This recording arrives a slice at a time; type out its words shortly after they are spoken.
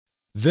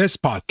This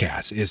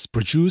podcast is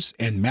produced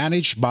and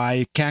managed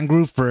by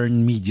Kangaroo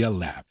Fern Media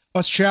Lab,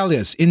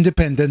 Australia's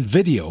independent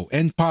video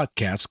and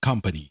podcast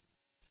company.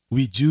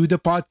 We do the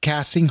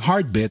podcasting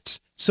hard bits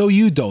so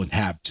you don't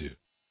have to.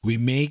 We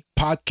make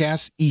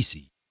podcasts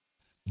easy.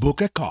 Book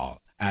a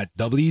call at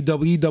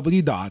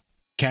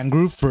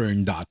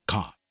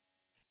www.kangaroofern.com.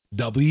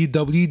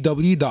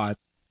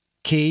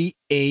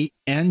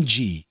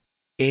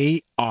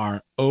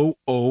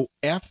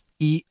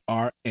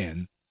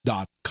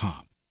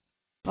 www.kangaroofern.com.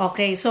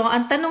 Okay, so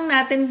ang tanong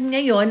natin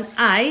ngayon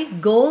ay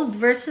gold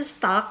versus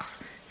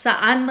stocks,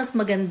 saan mas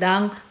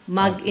magandang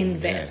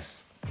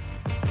mag-invest?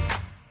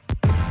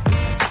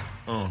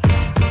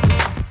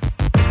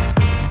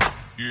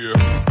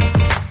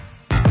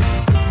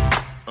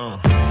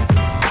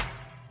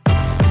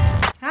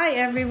 Hi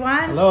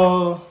everyone!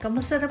 Hello!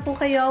 Kamusta na po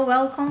kayo?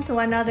 Welcome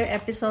to another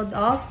episode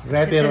of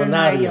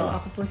Veterinario.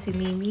 Ako po si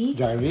Mimi.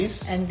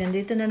 Jarvis. And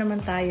nandito na naman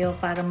tayo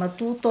para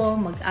matuto,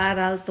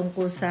 mag-aral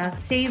tungkol sa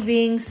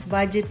savings,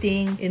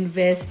 budgeting,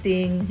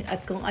 investing,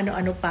 at kung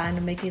ano-ano pa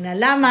na may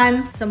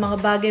kinalaman sa mga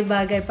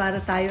bagay-bagay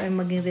para tayo ay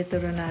maging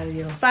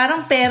veterinaryo.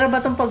 Parang pera ba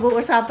itong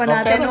pag-uusapan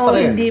natin o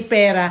hindi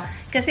pera?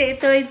 Kasi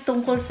ito ay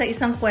tungkol sa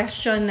isang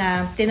question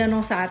na tinanong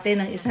sa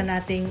atin ng isa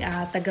nating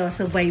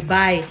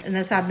taga-subaybay.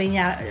 Nasabi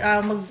niya,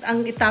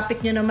 ang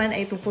topic nyo naman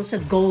ay tungkol sa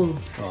gold.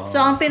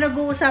 So, ang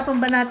pinag-uusapan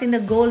ba natin na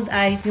gold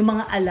ay yung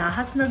mga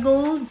alahas na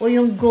gold? O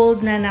yung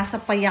gold na nasa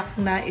payak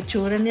na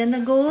itsura niya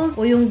na gold?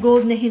 O yung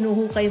gold na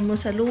hinuhukay mo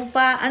sa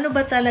lupa? Ano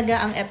ba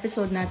talaga ang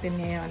episode natin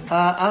ngayon?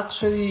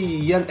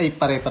 Actually, yan ay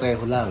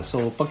pare-pareho lang.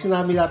 So, pag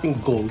sinabi natin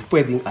gold,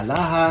 pwedeng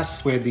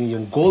alahas, pwedeng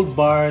yung gold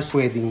bars,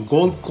 pwedeng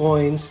gold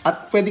coins,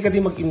 at pwede ka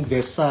din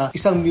mag-invest sa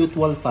isang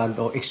mutual fund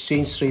o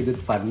exchange-traded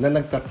fund na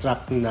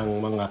nagtatrack ng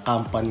mga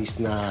companies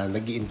na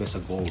nag-i-invest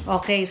sa gold.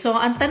 Okay, so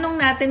ang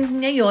tanong natin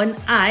ngayon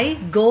ay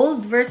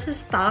gold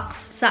versus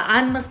stocks,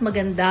 saan mas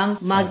magandang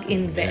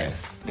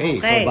mag-invest?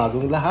 Okay, so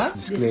bagong lahat,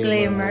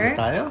 disclaimer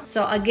tayo.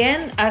 So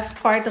again, as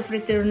part of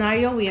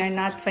Veterinario, we are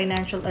not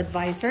financial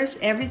advisors.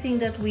 Everything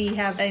that we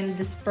have in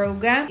this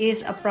program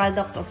is a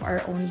product of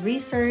our own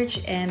research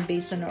and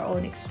based on our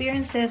own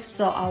experiences.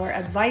 So our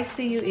advice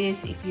to you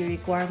is if you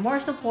require more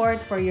support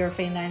for your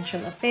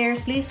financial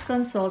affairs, please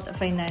consult a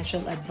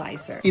financial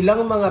advisor.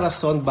 Ilang mga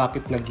rason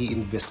bakit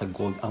nag-i-invest sa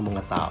gold ang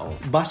mga tao.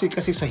 Base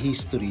kasi sa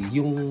history,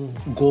 yung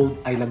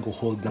gold ay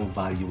nag-hold ng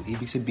value.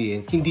 Ibig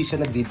sabihin, hindi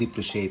siya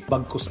nagde-depreciate,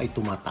 bagkus ay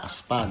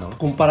tumataas pa, no?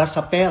 Kumpara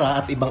sa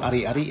pera at ibang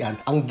ari-arian,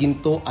 ang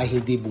ginto ay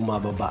hindi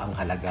bumababa ang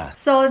halaga.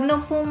 So,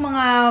 nung pong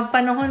mga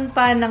panahon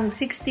pa ng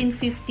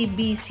 1650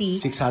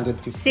 BC,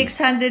 650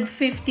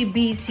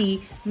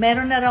 BC,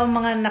 meron na raw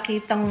mga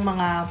nakitang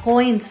mga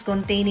coins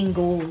containing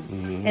gold.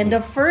 And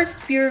the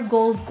first pure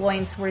gold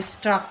coins were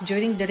struck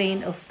during the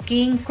reign of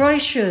King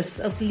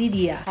Croesus of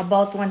Lydia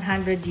about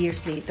 100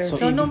 years later.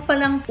 So nung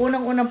palang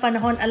unang-unang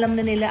panahon, alam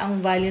na nila ang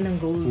value ng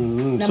gold.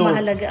 Na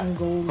mahalaga ang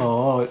gold.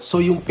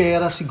 So yung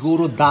pera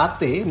siguro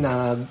dati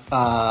na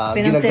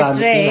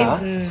ginagamit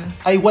nila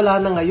ay wala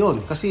na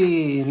ngayon kasi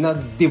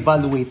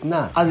nag-devaluate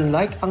na.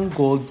 Unlike ang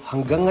gold,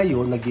 hanggang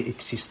ngayon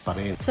nag-i-exist pa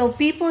rin. So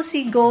people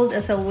see gold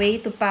as a way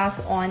to pass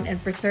on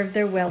and preserve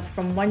their wealth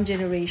from one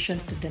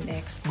generation to the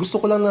next. Gusto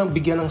ko lang na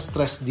bigyan ng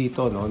stress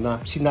dito, no, na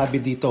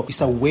sinabi dito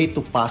is a way to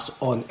pass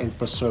on and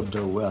preserve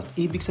their wealth.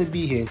 Ibig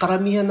sabihin,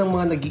 karamihan ng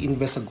mga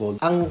nag-i-invest sa gold,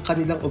 ang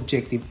kanilang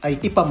objective ay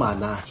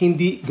ipamana,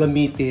 hindi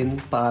gamitin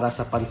para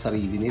sa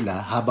pansarili nila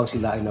habang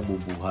sila ay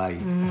nabubuhay.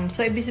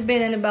 So ibig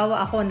sabihin,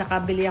 halimbawa ako,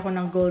 nakabili ako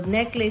ng gold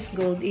necklace,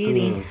 gold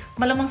earring,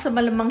 malamang sa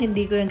malamang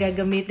hindi ko yung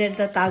gagamitin,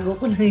 tatago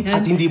ko na yan.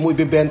 At hindi mo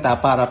ibebenta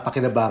para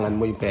pakinabangan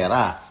mo yung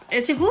pera.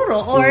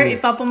 Siguro, or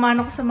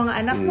ipapamana ko sa mga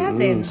anak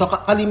natin. So,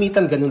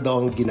 kalimitan ganun daw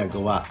ang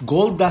ginagawa.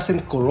 Gold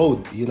doesn't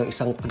corrode. Yun ang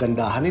isang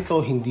kagandahan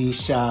nito. Hindi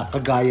siya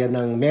kagaya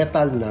ng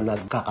metal na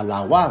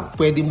nagkakalawang.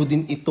 Pwede mo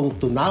din itong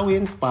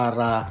tunawin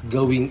para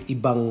gawing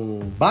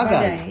ibang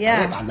bagay.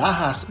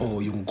 Alahas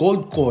o yung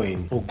gold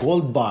coin o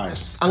gold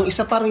bars. Ang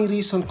isa parang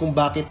reason kung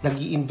bakit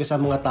nag-i-invest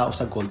ang mga tao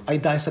sa gold ay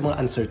dahil sa mga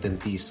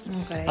uncertainties.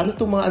 Ano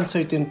itong mga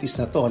uncertainties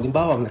na to?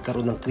 Halimbawa,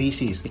 nagkaroon ng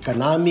crisis.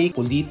 Economic,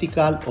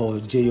 political o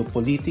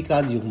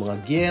geopolitical, yung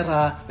mga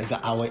giyera,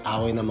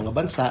 nag-aaway-aaway ng mga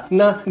bansa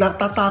na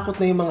natatakot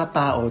na yung mga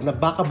tao na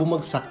baka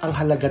bumagsak ang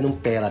halaga ng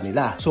pera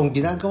nila. So, ang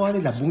ginagawa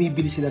nila,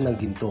 bumibili sila ng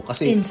ginto.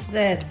 Kasi,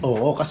 instead.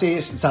 Oo,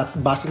 kasi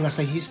base nga sa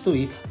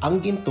history,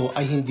 ang ginto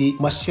ay hindi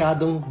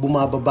masyadong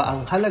bumababa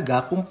ang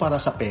halaga kumpara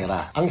sa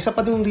pera. Ang isa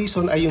pa ding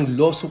reason ay yung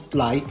low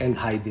supply and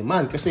high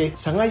demand. Kasi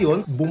sa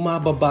ngayon,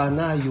 bumababa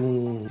na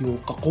yung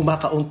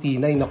kumakaunti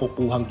na yung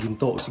nakukuhang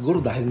ginto.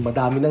 Siguro dahil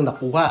madami nang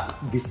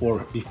nakuha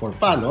before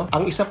pa, no?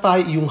 Ang isa pa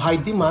yung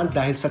high demand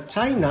dahil sa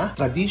China,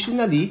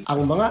 traditionally,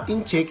 ang mga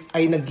incheck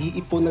ay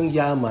nag-iipon ng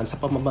yaman sa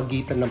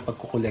pamamagitan ng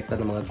pagkukolekta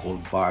ng mga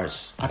gold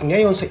bars. At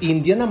ngayon sa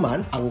India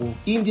naman, ang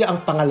India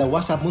ang pangalawa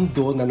sa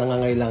mundo na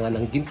nangangailangan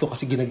ng ginto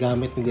kasi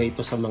ginagamit nila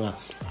ito sa mga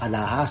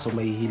alahas o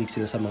mahihilig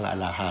sila sa mga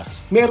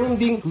alahas. Meron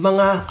ding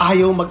mga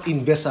ayaw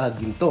mag-invest sa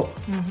ginto.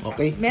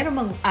 Okay? Meron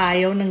bang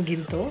ayaw ng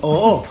ginto?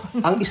 Oo.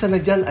 Ang isa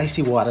na dyan ay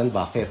si Warren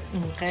Buffett.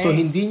 Okay. So,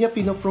 hindi niya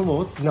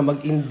pinopromote na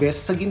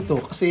mag-invest sa ginto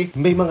kasi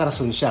may mga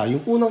rason siya.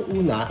 Yung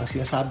unang-una, ang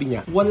sinasabi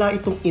niya, wala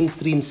itong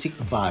intrinsic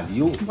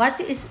value.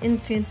 What is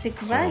intrinsic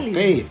value?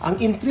 Okay.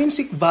 Ang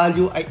intrinsic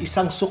value ay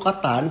isang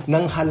sukatan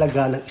ng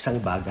halaga ng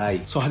isang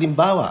bagay. So,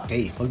 halimbawa,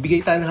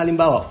 magbigay tayo ng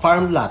halimbawa,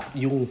 farm lot,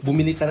 yung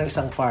bumili ka ng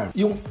isang farm.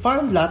 Yung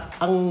farm lot,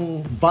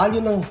 ang value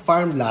ng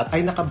farm lot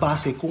ay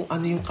nakabase kung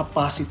ano yung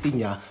capacity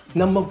niya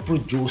na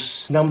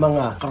mag-produce ng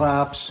mga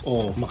crops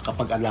o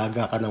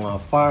makapag-alaga ka ng mga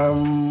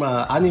farm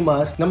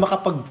animals na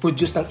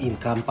makapag-produce ng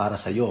income para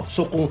sa iyo.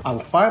 So kung ang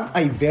farm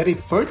ay very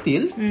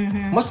fertile,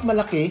 mas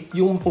malaki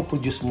yung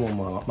puproduce mo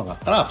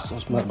mga crops.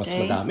 Mas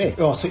madami.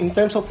 So in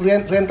terms of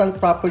rental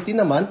property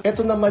naman,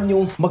 ito naman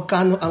yung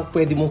magkano ang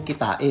pwede mong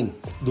kitain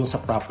doon sa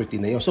property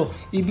na yun. So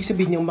ibig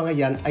sabihin yung mga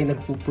yan ay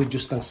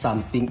nagpuproduce ng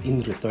something in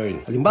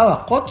return.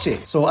 Halimbawa,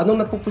 kotse. So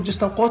anong nagpuproduce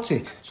ng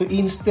kotse? So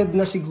instead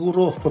na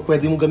siguro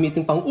pwede mong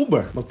gamitin pang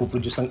Uber,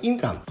 magpuproduce ng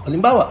income.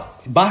 Halimbawa,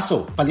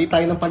 baso. Palit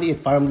tayo ng paliit.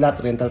 Farm lot,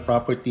 rental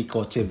property,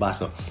 kotse,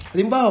 baso.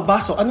 Halimbawa,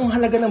 baso. Anong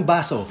halaga ng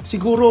baso?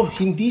 Siguro,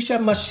 hindi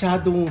siya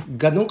masyadong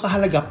ganong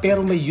kahalaga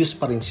pero may use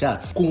pa rin siya.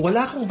 Kung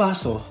wala kang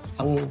baso,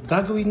 ang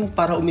gagawin mo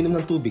para uminom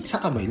ng tubig, sa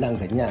kamay lang,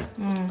 ganyan.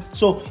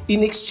 So,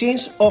 in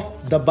exchange of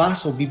the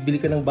baso, bibili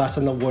ka ng baso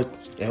na worth,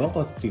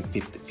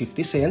 50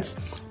 cents,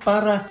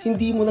 para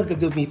hindi mo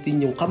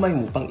nagagamitin yung kamay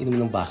mo pang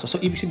inom ng baso. So,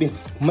 ibig sabihin,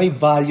 may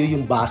value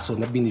yung baso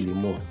na binili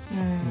mo.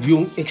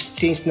 Yung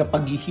exchange na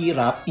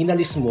paghihirap,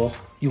 inalis mo,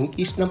 yung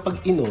is ng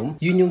pag-inom,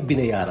 yun yung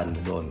binayaran mo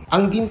doon.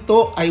 Ang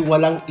ginto ay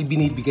walang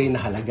ibinibigay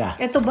na halaga.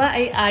 Ito ba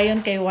ay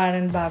ayon kay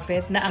Warren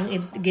Buffett na ang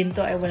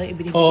ginto ay walang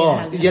ibinibigay na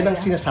halaga? Yan ang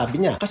sinasabi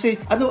niya. Kasi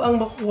ano ang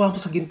makukuha mo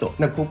sa ginto?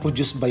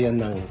 Nagpo-produce ba yan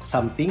ng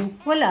something?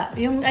 Wala.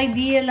 Yung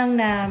idea lang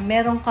na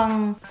meron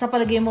kang sa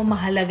palagay mo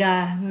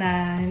mahalaga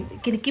na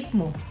kinikip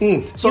mo.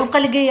 So, yung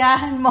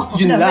kaligayahan mo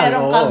yun na lang,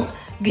 meron kang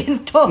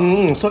ginto.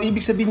 So, ibig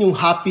sabihin yung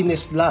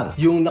happiness lang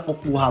yung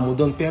nakukuha mo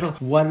doon pero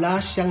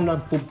wala siyang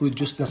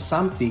nagpo-produce na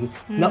something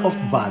na of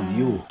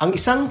value. Ang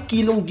isang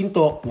kilong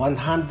ginto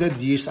 100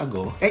 years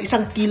ago,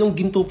 isang kilong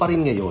ginto pa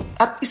rin ngayon.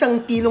 At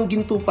isang kilong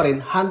ginto pa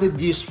rin 100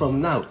 years from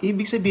now.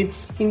 Ibig sabihin,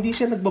 hindi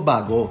siya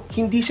nagbabago.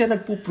 Hindi siya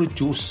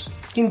nagpo-produce.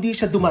 Hindi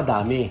siya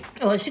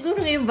dumadami. Siguro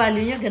yung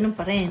value niya ganun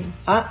pa rin.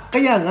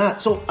 Kaya nga.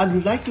 So,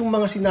 unlike yung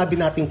mga sinabi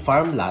nating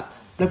farm lot,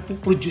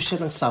 nagpo-produce siya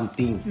ng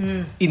something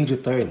in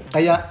return.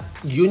 Kaya,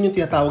 yun yung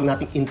tinatawag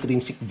nating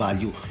intrinsic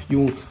value.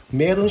 Yung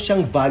meron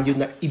siyang value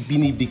na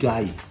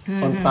ibinibigay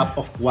on top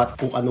of what,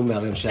 kung ano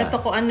meron siya.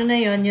 Ito kung ano na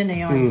yun na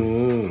yun.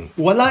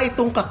 Wala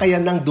itong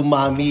kakayanang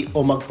dumami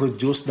o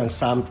mag-produce ng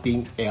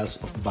something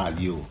else of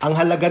value. Ang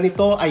halaga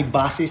nito ay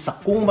base sa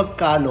kung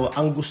magkano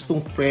ang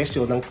gustong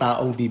presyo ng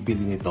taong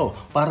bibili nito.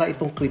 Para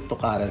itong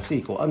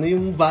cryptocurrency. Kung ano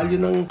yung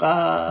value ng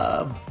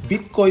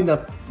Bitcoin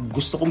na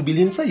gusto kong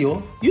bilhin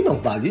sa'yo, yun ang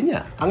value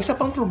niya. Ang isa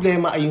pang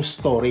problema ay yung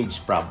storage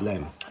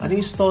problem. Ano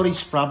yung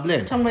storage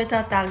problem? Saan mo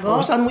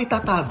itatago? Saan mo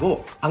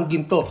itatago ang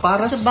ginto?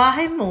 Para sa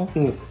bahay mo.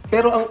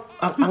 Pero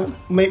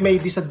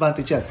may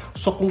disadvantage yan.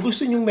 So kung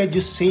gusto niyo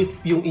medyo safe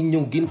yung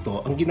inyong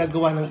ginto, ang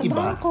ginagawa ng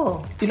iba,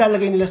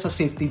 ilalagay nila sa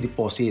safety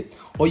deposit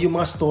o yung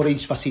mga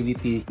storage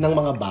facility ng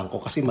mga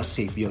bangko kasi mas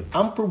safe yun.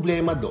 Ang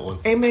problema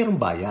doon,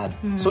 mayroong bayad.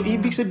 So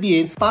ibig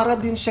sabihin, para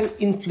din siyang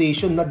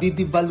inflation na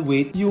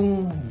di-devaluate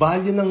yung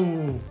value ng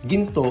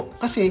ginto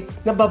kasi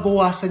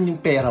nababawasan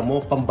yung pera mo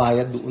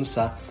pambayad doon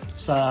sa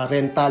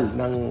rental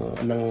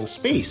ng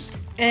space.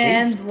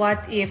 And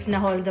what if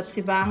na-hold up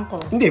si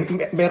bangko? Hindi,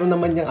 meron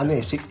naman yung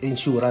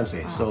insurance .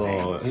 So,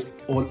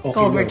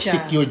 okay,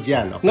 secured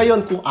yan.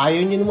 Ngayon, kung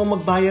ayaw nyo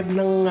naman magbayad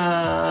ng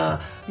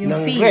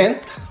rent,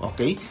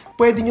 okay,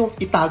 pwede nyo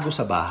itago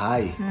sa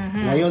bahay.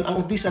 Ngayon,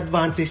 ang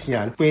disadvantage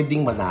niyan,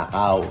 pwedeng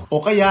manakaw. O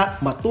kaya,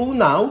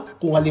 matunaw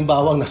kung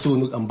halimbawa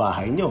nasunog ang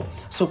bahay nyo.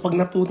 So, pag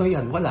natunaw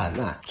yan, wala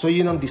na. So,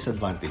 yun ang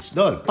disadvantage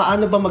doon.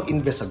 Paano ba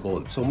mag-invest sa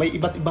gold? So, may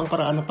iba't ibang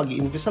paraan ng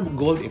pag-i-invest sa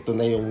gold. Ito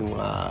na yung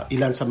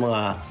ilan sa mga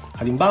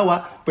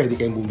halimbawa, pwede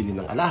kayong bumili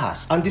ng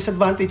alahas. Ang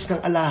disadvantage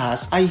ng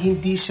alahas ay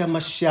hindi siya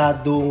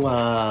masyadong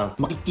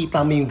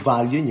makikita mo yung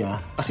value niya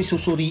kasi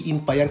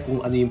susuriin pa yan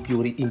kung ano yung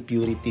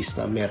impurities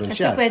na meron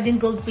siya. Kasi pwedeng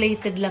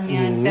gold-plated lang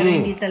yan, pero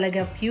hindi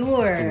talaga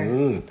pure.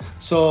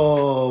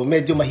 So,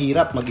 medyo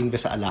mahirap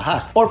mag-invest sa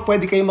alahas. Or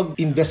pwede kayo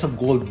mag-invest sa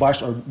gold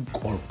bars or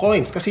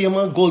coins. Kasi yung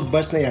mga gold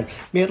bars na yan,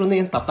 meron na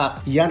yung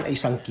tatak. Yan ay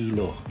 1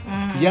 kilo.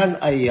 Yan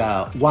ay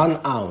 1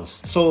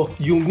 ounce. So,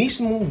 yung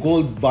mismong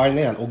gold bar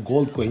na yan o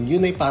gold coin,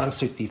 yun ay parang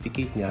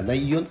certificate niya na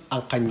yun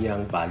ang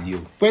kanyang value.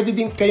 Pwede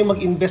din kayo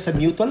mag-invest sa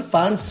mutual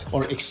funds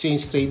or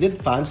exchange-traded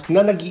funds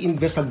na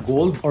nag-i-invest sa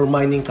gold or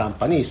mining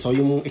companies. So,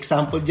 yung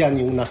example dyan,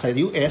 yung nasa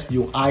US,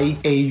 yung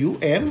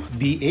IAUM,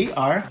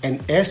 BAR, and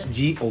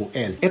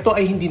SGOL. Ito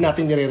ay hindi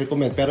natin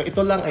nire-recommend, pero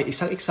ito lang ay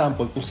isang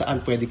example kung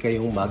saan pwede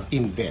kayong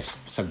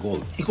mag-invest sa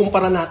gold.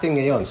 Ikumpara natin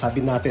ngayon, sabi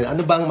natin,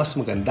 ano ba ang mas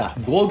maganda?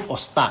 Gold o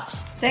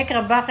stocks?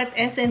 Teka, bakit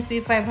S&P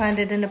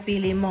 500 na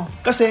napili mo?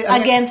 Kasi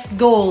against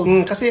gold.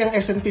 Kasi ang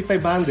S&P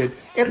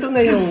 500, ito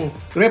na yung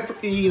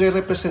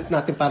i-represent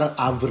natin parang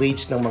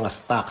average ng mga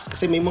stocks.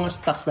 Kasi may mga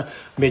stocks na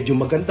medyo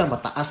maganda,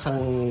 mataas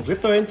ang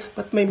return,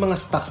 at may mga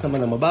stocks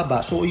naman na mababa.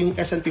 So yung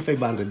S&P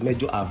 500,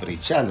 medyo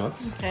average siya, no?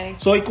 Okay.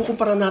 So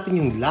ikukumpara natin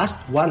yung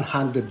last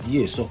 100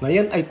 years. So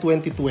ngayon ay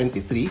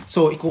 2023.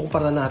 So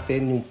ikukumpara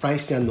natin yung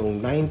price niya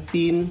noong 23.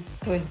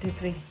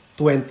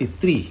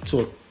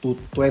 So to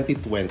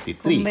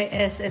 2023. Kung may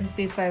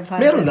S&P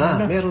 500.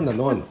 Meron na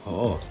noon.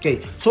 Oo.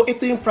 Okay. So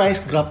ito yung price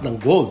graph ng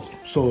gold.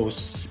 So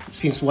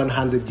since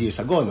 100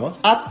 years ago, no?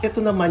 At ito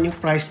naman yung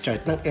price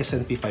chart ng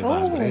S&P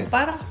 500.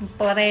 Parang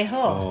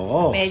pareho.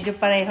 Oo. Medyo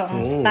pareho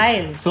ang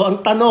style. So ang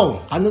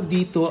tanong, ano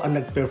dito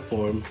ang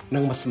nag-perform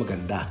ng mas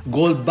maganda?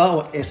 Gold ba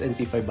o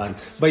S&P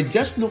 500? By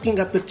just looking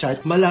at the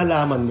chart,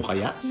 malalaman mo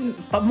kaya?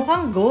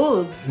 Mukhang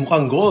gold.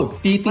 Mukhang gold.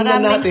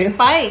 Titingnan Maraming natin.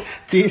 spike.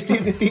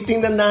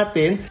 Titingnan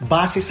natin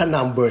base sa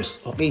numbers.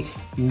 Okay?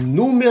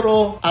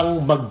 Numero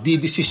ang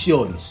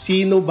magdidesisyon.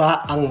 Sino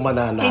ba ang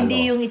mananalo?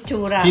 Hindi yung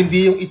itsura.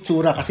 Hindi yung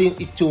itsura. Kasi yung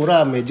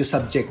itsura, medyo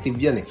subjective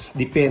yan eh.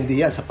 Depende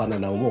yan sa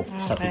pananaw mo,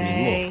 sa tingin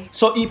mo.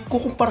 So,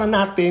 ikukumpara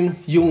natin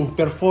yung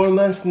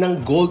performance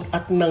ng gold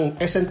at ng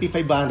S&P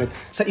 500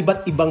 sa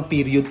iba't ibang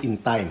period in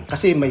time.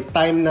 Kasi may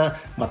time na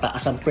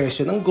mataas ang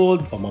presyo ng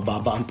gold o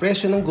mababa ang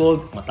presyo ng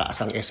gold,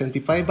 mataas ang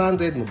S&P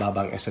 500,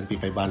 mababa ang S&P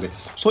 500.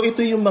 So,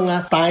 ito yung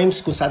mga times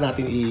kung saan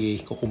natin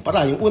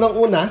ikukumpara. Yung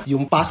unang-una,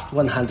 yung past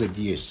 100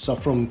 years. So,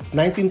 from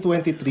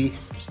 1923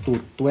 to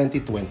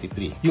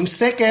 2023. Yung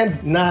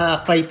second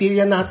na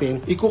criteria natin,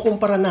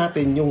 ikukumpara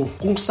natin yung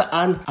kung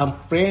saan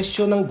ang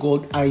presyo ng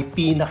gold ay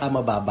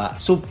pinakamababa.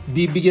 So,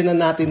 bibigyan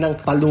na natin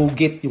ng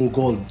palugit yung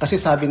gold. Kasi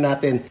sabi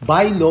natin,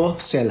 buy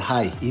low, sell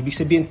high. Ibig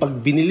sabihin, pag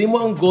binili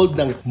mo ang gold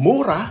ng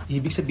mura,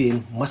 ibig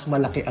sabihin, mas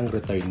malaki ang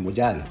return mo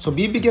dyan. So,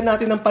 bibigyan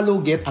natin ng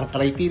palugit, ang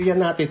criteria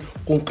natin,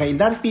 kung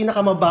kailan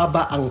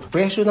pinakamababa ang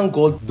presyo ng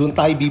gold, doon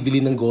tayo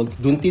bibili ng gold,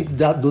 doon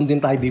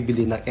din tayo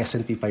bibili ng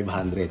S&P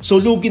 500.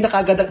 So, lugi na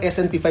kagad ang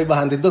S&P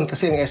 500 doon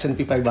kasi ang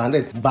S&P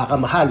 500 baka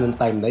mahal yung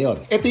time na yon.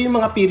 Ito yung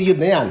mga period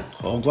na yan.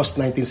 August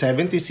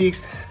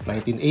 1976,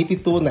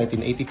 1982,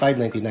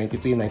 1985,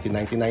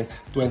 1993,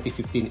 1999,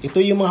 2015.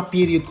 Ito yung mga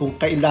period kung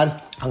kailan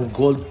ang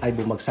gold ay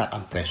bumagsak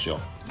ang presyo.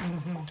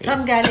 Okay.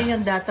 Saan galing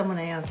yung data mo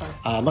na yan?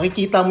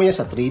 Makikita mo yan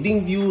sa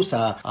TradingView,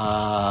 sa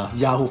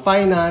Yahoo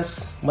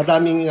Finance.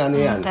 Madaming yan.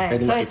 Okay.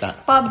 Pwede So, makita. it's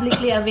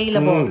publicly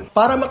available.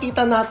 Para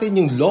makita natin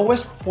yung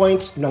lowest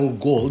points ng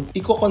gold,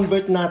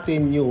 i-convert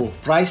natin yung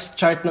price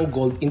chart ng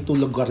gold into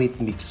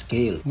logarithmic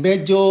scale.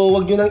 Medyo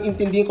wag nyo nang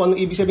intindihin kung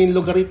anong ibig sabihin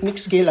logarithmic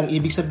scale. Ang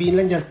ibig sabihin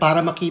lang dyan,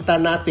 para makita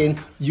natin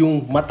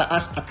yung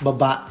mataas at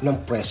baba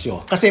ng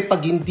presyo. Kasi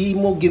pag hindi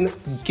mo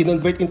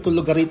kinonvert into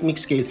logarithmic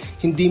scale,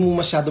 hindi mo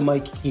masyado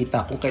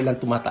makikita kung kailan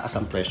tumataas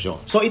ang presyo.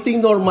 So, ito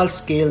yung normal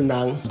scale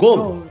ng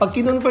gold. Pag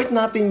kinonvert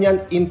natin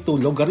yan into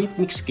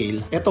logarithmic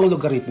scale, etong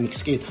logarithmic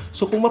scale.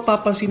 So, kung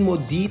mapapansin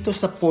mo dito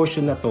sa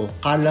portion na to,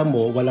 kala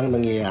mo walang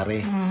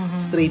nangyayari.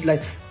 Straight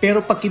line. Pero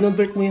pag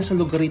kinonvert mo yan sa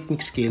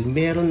logarithmic scale,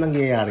 meron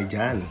nangyayari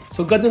dyan.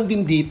 So, ganun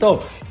din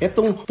dito.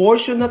 Etong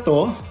portion na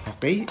to,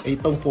 okay,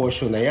 itong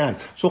portion na yan.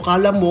 So,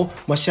 kala mo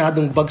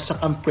masyadong bagsak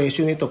ang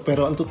presyo nito,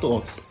 pero ang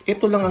totoo,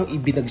 ito lang ang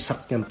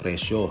ibinagsak niyang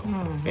presyo.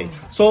 Okay?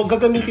 So,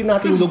 gagamitin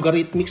natin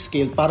logarithmic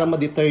scale para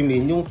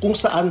ma-determine yung kung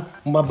saan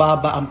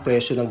mababa ang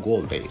presyo ng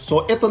gold. Okay?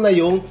 So, ito na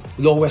yung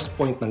lowest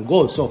point ng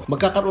gold. So,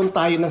 magkakaroon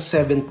tayo ng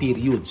 7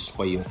 periods.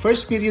 Okay? Yung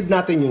first period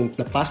natin yung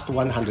the past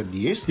 100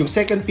 years. Yung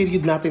second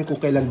period natin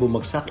kung kailan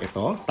bumagsak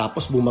ito.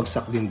 Tapos,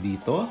 bumagsak din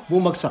dito.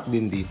 Bumagsak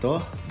din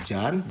dito.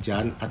 Dyan,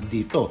 dyan, at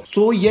dito.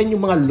 So, yan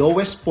yung mga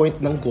lowest point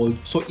ng gold.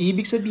 So,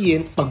 ibig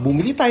sabihin, pag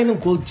bumili tayo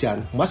ng gold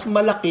dyan, mas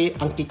malaki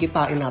ang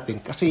kikitain natin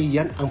kasi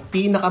yan ang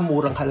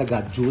pinakamurang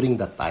halaga during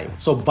that time.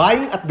 So,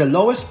 buying at the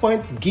lowest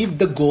point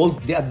give the gold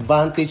the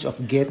advantage of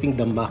getting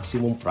the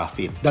maximum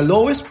profit. The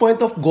lowest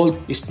point of gold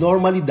is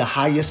normally the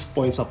highest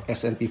points of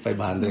S&P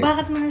 500.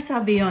 Bakit mo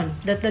nasabi yun?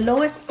 That the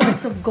lowest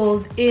points of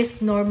gold is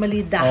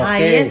normally the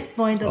highest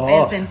point of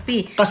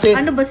S&P. Kasi,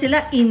 ano ba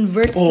sila?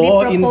 Inversely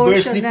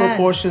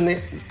proportional. Inversely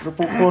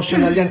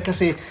proportional yan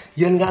kasi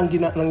yan nga ang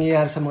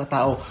nangyayari sa mga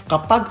tao.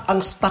 Kapag ang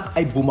stock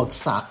ay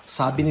bumagsak,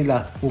 sabi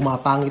nila,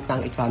 pumapangit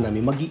na ang economy,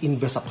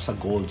 mag-i-invest ako sa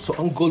gold. So,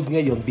 ang gold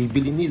ngayon,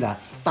 bibili nila,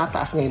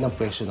 tataas ngayon ang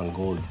presyo ng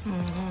gold.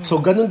 So,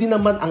 ganun din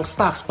naman ang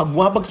stocks. Pag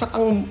bumabagsak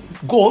ang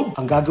gold,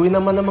 ang gagawin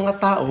naman ng mga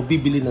tao,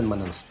 bibili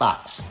naman ng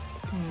stocks.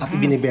 At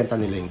ibinibenta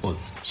nila yung gold.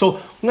 So,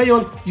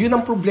 ngayon, yun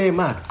ang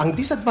problema. Ang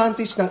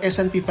disadvantage ng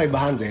S&P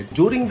 500,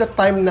 during the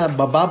time na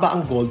bababa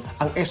ang gold,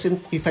 ang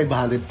S&P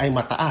 500 ay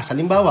mataas.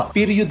 Halimbawa,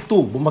 period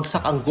 2,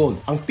 bumagsak ang gold.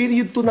 Ang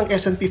period 2 ng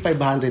S&P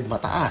 500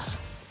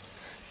 mataas.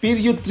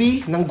 Period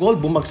 3 ng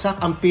gold, bumagsak.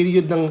 Ang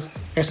period ng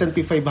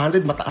S&P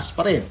 500, mataas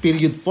pa rin.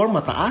 Period 4,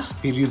 mataas.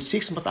 Period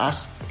 6,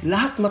 mataas.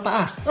 Lahat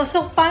mataas.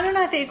 So, paano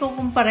natin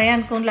ikukumpara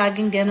yan kung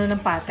laging gano'n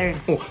ang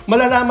pattern?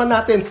 Malalaman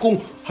natin kung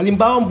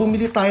halimbawa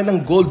bumili tayo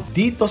ng gold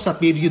dito sa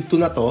period 2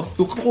 na to,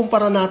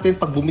 kukumpara natin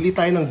pag bumili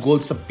tayo ng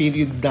gold sa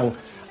period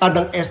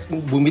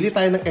bumili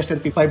tayo ng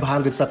S&P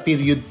 500 sa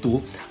period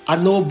 2,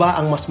 ano ba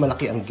ang mas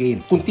malaki ang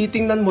gain? Kung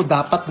titingnan mo,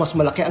 dapat mas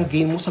malaki ang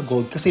gain mo sa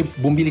gold kasi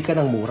bumili ka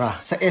ng mura.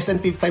 Sa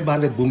S&P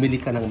 500, bumili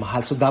ka ng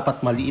mahal. So, dapat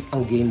maliit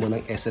ang gain mo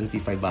ng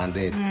S&P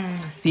 500.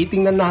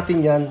 Titingnan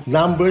natin yan.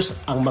 Numbers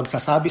ang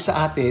magsasabi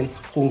sa atin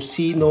kung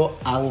sino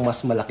ang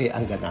mas malaki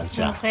ang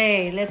ganansya.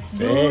 Okay, let's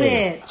do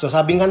it. So,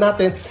 sabi nga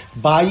natin,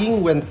 buying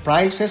when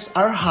prices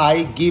are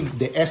high give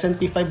the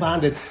S&P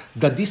 500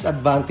 the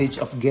disadvantage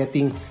of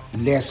getting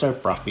lesser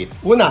profit.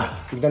 Una,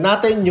 tignan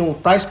natin yung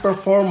price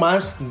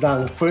performance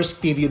ng first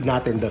period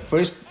natin,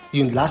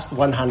 yung last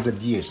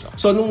 100 years.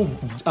 So, nung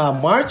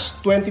March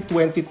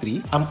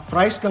 2023, ang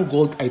price ng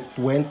gold ay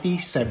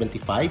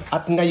 2075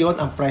 at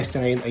ngayon, ang price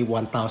niya ngayon ay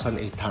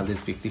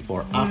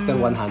 1,854 after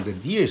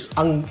 100 years.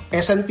 Ang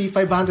S&P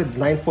 500,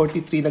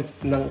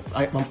 943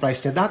 ang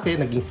price niya dati,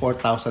 naging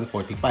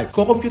 4,045.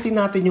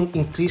 Kukumputin natin yung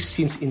increase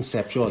since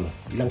inception.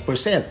 Ilang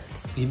percent?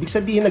 Ibig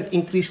sabihin,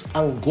 nag-increase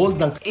ang gold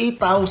ng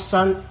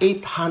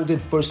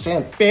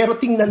 8,800%. Pero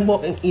tingnan mo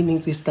ang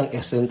in-increase ng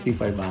S&P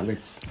 500,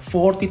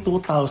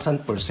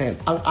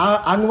 42,000%. Ang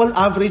annual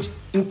average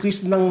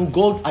increase ng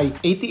gold ay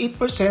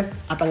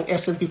 88% at ang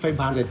S&P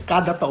 500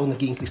 kada taon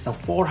nag-increase ng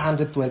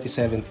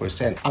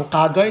 427%. Ang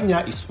CAGR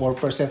niya is 4%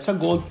 sa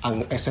gold,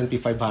 ang S&P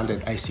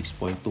 500 ay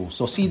 6.2.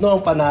 So, sino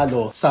ang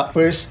panalo sa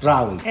first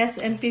round?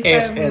 S&P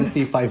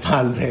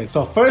 500.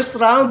 So, first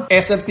round,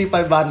 S&P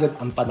 500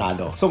 ang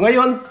panalo. So,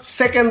 ngayon,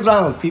 second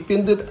round,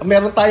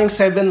 meron tayong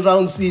 7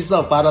 rounds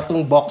dito para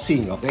tong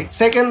boxing, okay?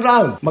 Second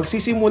round,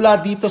 magsisimula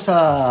dito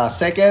sa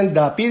second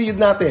period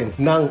natin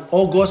ng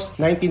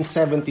August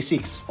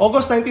 1976. August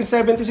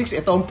 1976,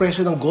 ito ang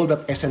presyo ng gold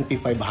at S&P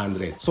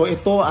 500. So,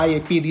 ito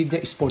ay period niya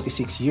is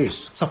 46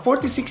 years. Sa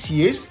 46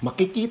 years,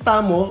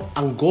 makikita mo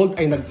ang gold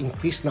ay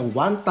nag-increase ng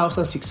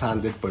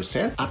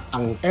 1,600% at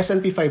ang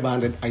S&P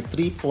 500 ay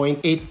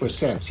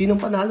 3.8%. Sinong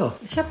panalo?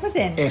 Siya pa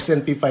din.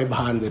 S&P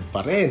 500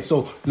 pa rin.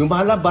 So,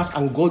 lumalabas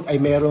ang gold ay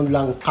meron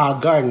lang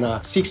CAGR na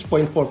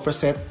 6.4%,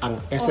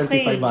 ang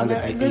S&P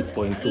 500 ay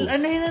 8.2.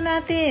 Anahin na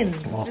natin.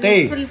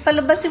 Okay.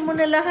 Palabasin mo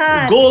na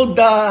lahat. Gold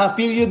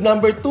period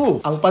number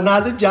 2. Ang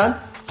panalo dyan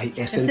ay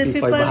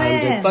S&P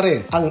 500 pa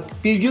rin. Ang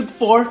period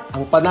 4,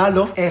 ang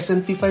panalo,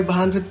 S&P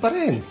 500 pa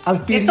rin.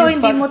 Ang period ito,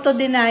 hindi mo to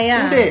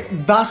dinaya. Hindi.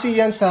 Base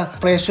yan sa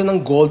presyo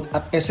ng gold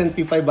at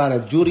S&P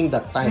 500 during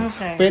that time.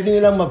 Okay. Pwede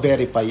nilang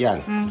ma-verify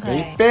yan.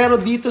 Okay? Pero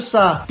dito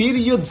sa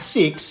period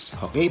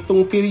 6, okay,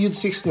 itong period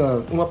 6 na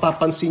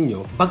mapapansin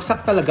nyo,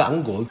 bagsak talaga ang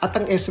gold at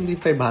ang S&P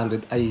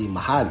 500 ay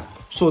mahal.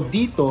 So,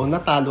 dito,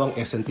 natalo ang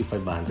S&P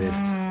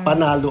 500.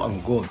 Panalo ang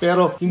gold.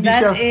 Pero, hindi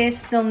That siya...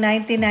 is noong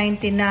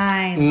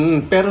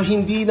 1999. Pero,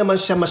 hindi naman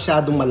siya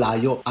masyadong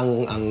malayo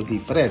ang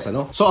difference,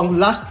 ano? So, ang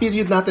last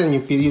period natin,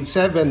 yung period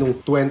 7,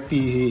 noong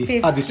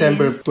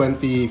December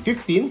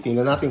 2015,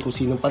 tingnan natin kung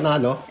sinong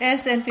panalo.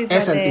 S&P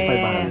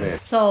 500.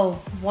 So,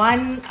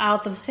 1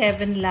 out of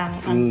 7 lang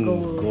ang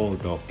gold.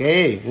 Gold,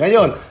 okay.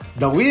 Ngayon,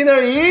 the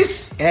winner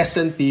is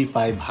S&P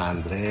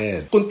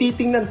 500. Kung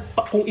titingnan,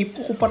 kung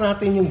ikukumpara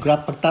natin yung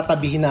graph,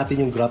 pagtatabihin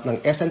natin yung graph ng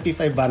S&P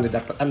 500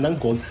 at ng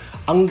gold,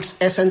 ang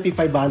S&P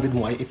 500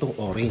 mo ay itong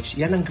orange.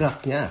 Yan ang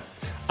graph niya.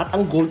 At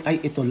ang gold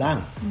ay ito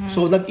lang.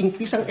 So,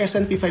 nag-increase ang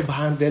S&P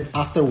 500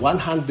 after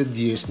 100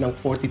 years ng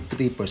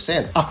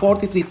 43%.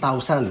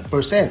 43,000%.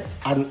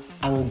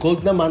 Ang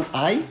gold naman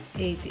ay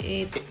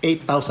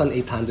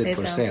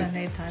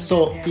 8,800%.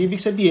 So, ibig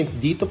sabihin,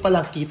 dito pa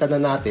lang kita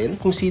na natin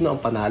kung sino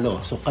ang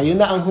panalo. So, kayo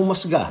na ang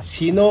humusga.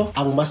 Sino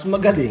ang mas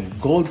magaling,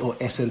 gold o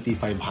S&P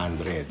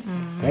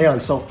 500? Ngayon,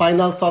 so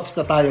final thoughts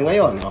na tayo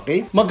ngayon,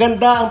 okay?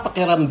 Maganda ang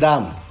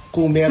pakiramdam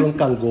kung meron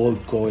kang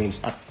gold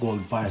coins at gold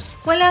bars.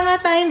 Wala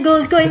nga tayong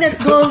gold coin at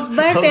gold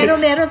bar, okay. Pero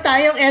meron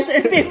tayong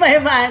S&P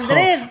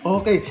 500.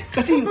 Okay.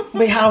 Kasi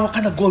may hawak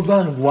ka na gold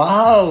bar.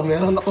 Wow!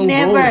 Meron akong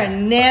gold.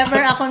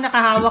 Never ako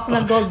nakahawak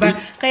ng gold bar.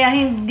 Kaya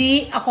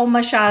hindi ako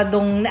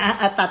masyadong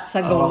na-atat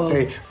sa gold.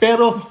 Okay.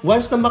 Pero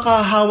once na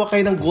makahawak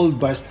kayo ng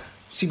gold bars,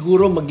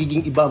 siguro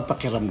magiging iba ang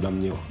pakiramdam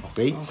nyo.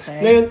 Okay?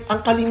 Ngayon,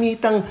 ang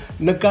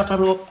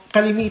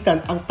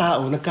kalimitan ang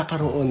tao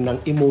nagkakaroon ng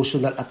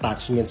emotional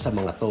attachment sa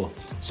mga to.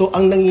 So,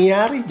 ang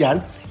nangyayari dyan,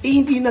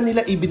 hindi na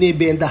nila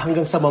ibinebenta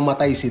hanggang sa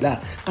mamatay sila.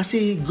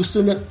 Kasi gusto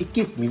nang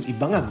i-keep. Yung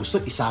iba nga,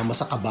 gusto isama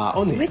sa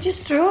kabaon. Which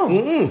is true.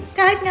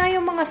 Kahit nga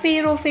yung mga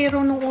pharaoh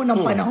nung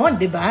unang panahon,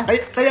 di ba?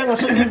 Kaya nga,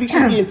 so ibig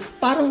sabihin,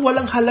 parang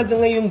walang halaga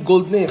ngayong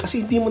gold na yun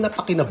kasi hindi mo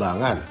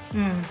napakinabangan.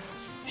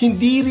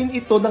 hindi rin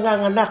ito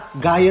nanganganak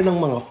gaya ng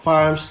mga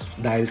farms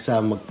dahil sa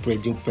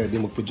pwede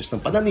mag-produce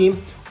ng pananim,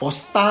 o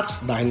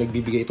stocks dahil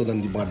nagbibigay ito ng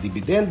mga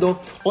dividendo,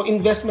 o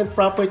investment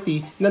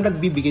property na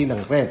nagbibigay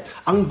ng rent.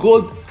 Ang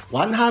gold,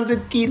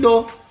 100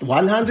 kilo,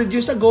 100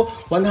 years ago,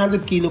 100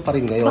 kilo pa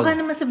rin ngayon. Baka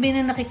naman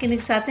sabihin na nakikinig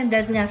sa atin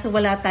dahil nga sa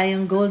wala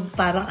tayong gold,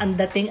 parang ang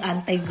dating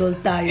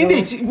anti-gold tayo. Hindi,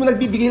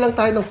 nagbibigay lang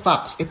tayo ng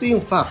facts. Ito yung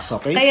facts,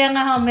 okay? Kaya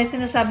nga may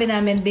sinasabi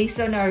namin based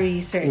on our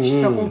research.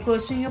 So kung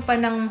gusto nyo pa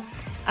ng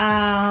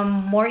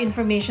more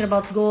information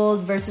about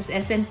gold versus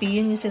S&P,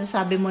 yun yung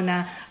sinasabi mo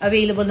na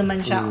available naman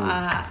siya.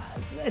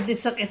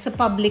 It's a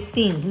public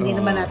thing. Hindi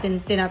naman natin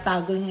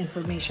tinatago yung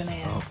information na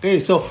yan. Okay,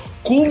 so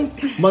kung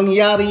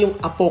mangyari yung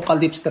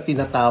apocalypse na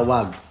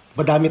tinatawag,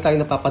 madami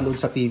tayong napapanood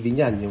sa TV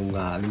niyan, yung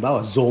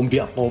halimbawa,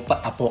 zombie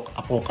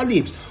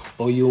apocalypse,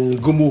 o yung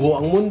gumuho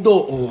ang mundo,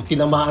 o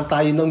tinamaan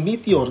tayo ng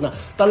meteor na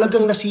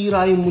talagang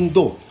nasira yung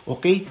mundo.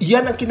 Okay?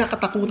 Yan ang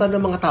kinakatakutan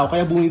ng mga tao,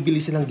 kaya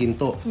bumibili silang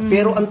ginto.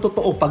 Pero ang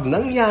totoo, pag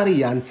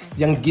nangyari yan,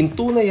 yung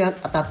ginto na yan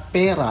at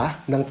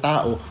pera ng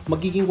tao,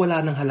 magiging wala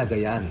ng halaga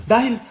yan.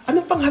 Dahil,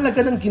 anong panghalaga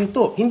ng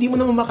ginto? Hindi mo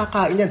naman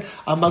makakain yan.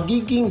 Ang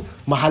magiging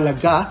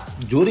mahalaga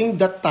during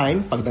that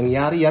time, pag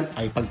nangyari yan,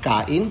 ay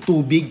pagkain,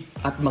 tubig,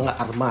 at mga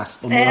armas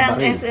o mga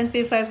baril. Ang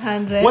S&P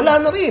 500?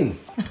 Wala na rin.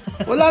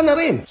 Wala na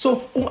rin. So,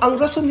 kung ang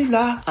rason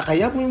nila,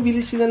 kaya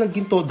bumibili sila ng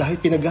ginto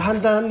dahil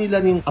pinaghahandaan nila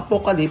ng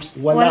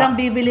apocalypse, walang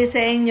bibili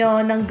sa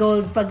inyo ng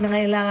gold pag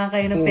nangailangan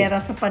kayo ng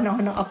pera sa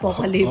panahon ng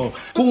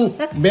apocalypse. Kung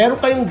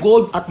meron kayong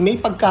gold at may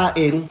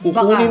pagkain,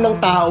 kukunin ng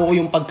tao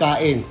yung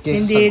pagkain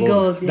kaysa hindi sa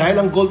gold. Yeah. Dahil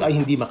ang gold ay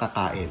hindi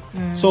makakain.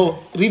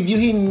 So,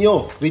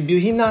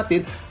 reviewin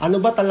natin, ano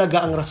ba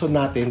talaga ang rason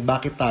natin,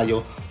 bakit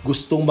tayo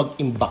gustong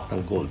mag-imbak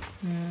ng gold.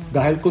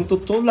 Dahil kung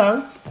totoo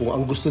lang, kung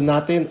ang gusto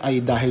natin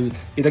ay dahil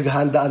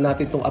pinaghahandaan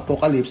natin itong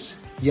apocalypse,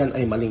 yan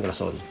ay maling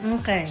rason.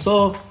 Okay.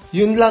 So,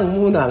 yun lang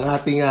muna ang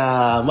ating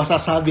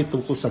masasabi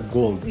tungkol sa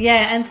gold.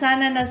 Yeah, and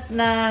sana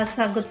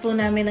nasagot po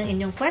namin ang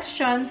inyong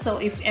questions. So,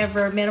 if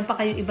ever meron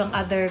pa kayong ibang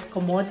other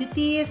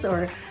commodities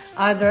or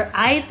other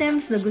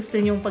items na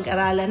gusto nyong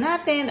pag-aralan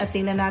natin at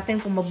tingnan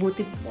natin kung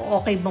mabuti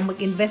okay bang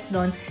mag-invest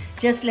doon,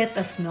 just let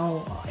us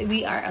know.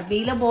 We are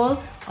available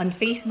on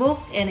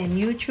Facebook and in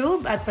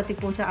YouTube at pati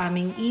po sa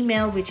aming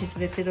email which is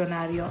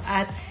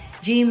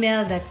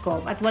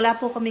veterinario@gmail.com. At wala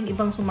po kaming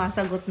ibang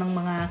sumasagot ng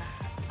mga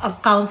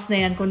accounts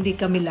na yan kundi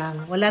kami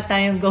lang. Wala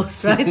tayong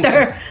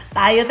ghostwriter.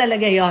 Tayo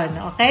talaga yon.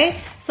 Okay?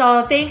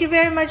 So, thank you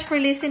very much for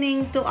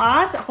listening to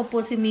us. Ako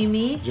po si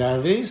Mimi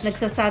Jarvis.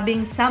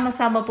 Nagsasabing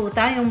sama-sama po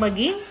tayong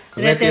maging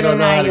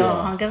Veterinario.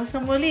 Hanggang sa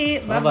muli.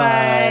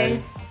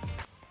 Bye-bye.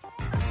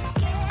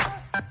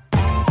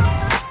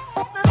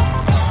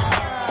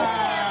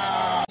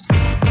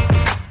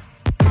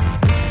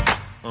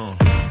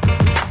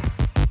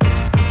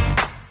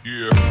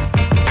 Yeah.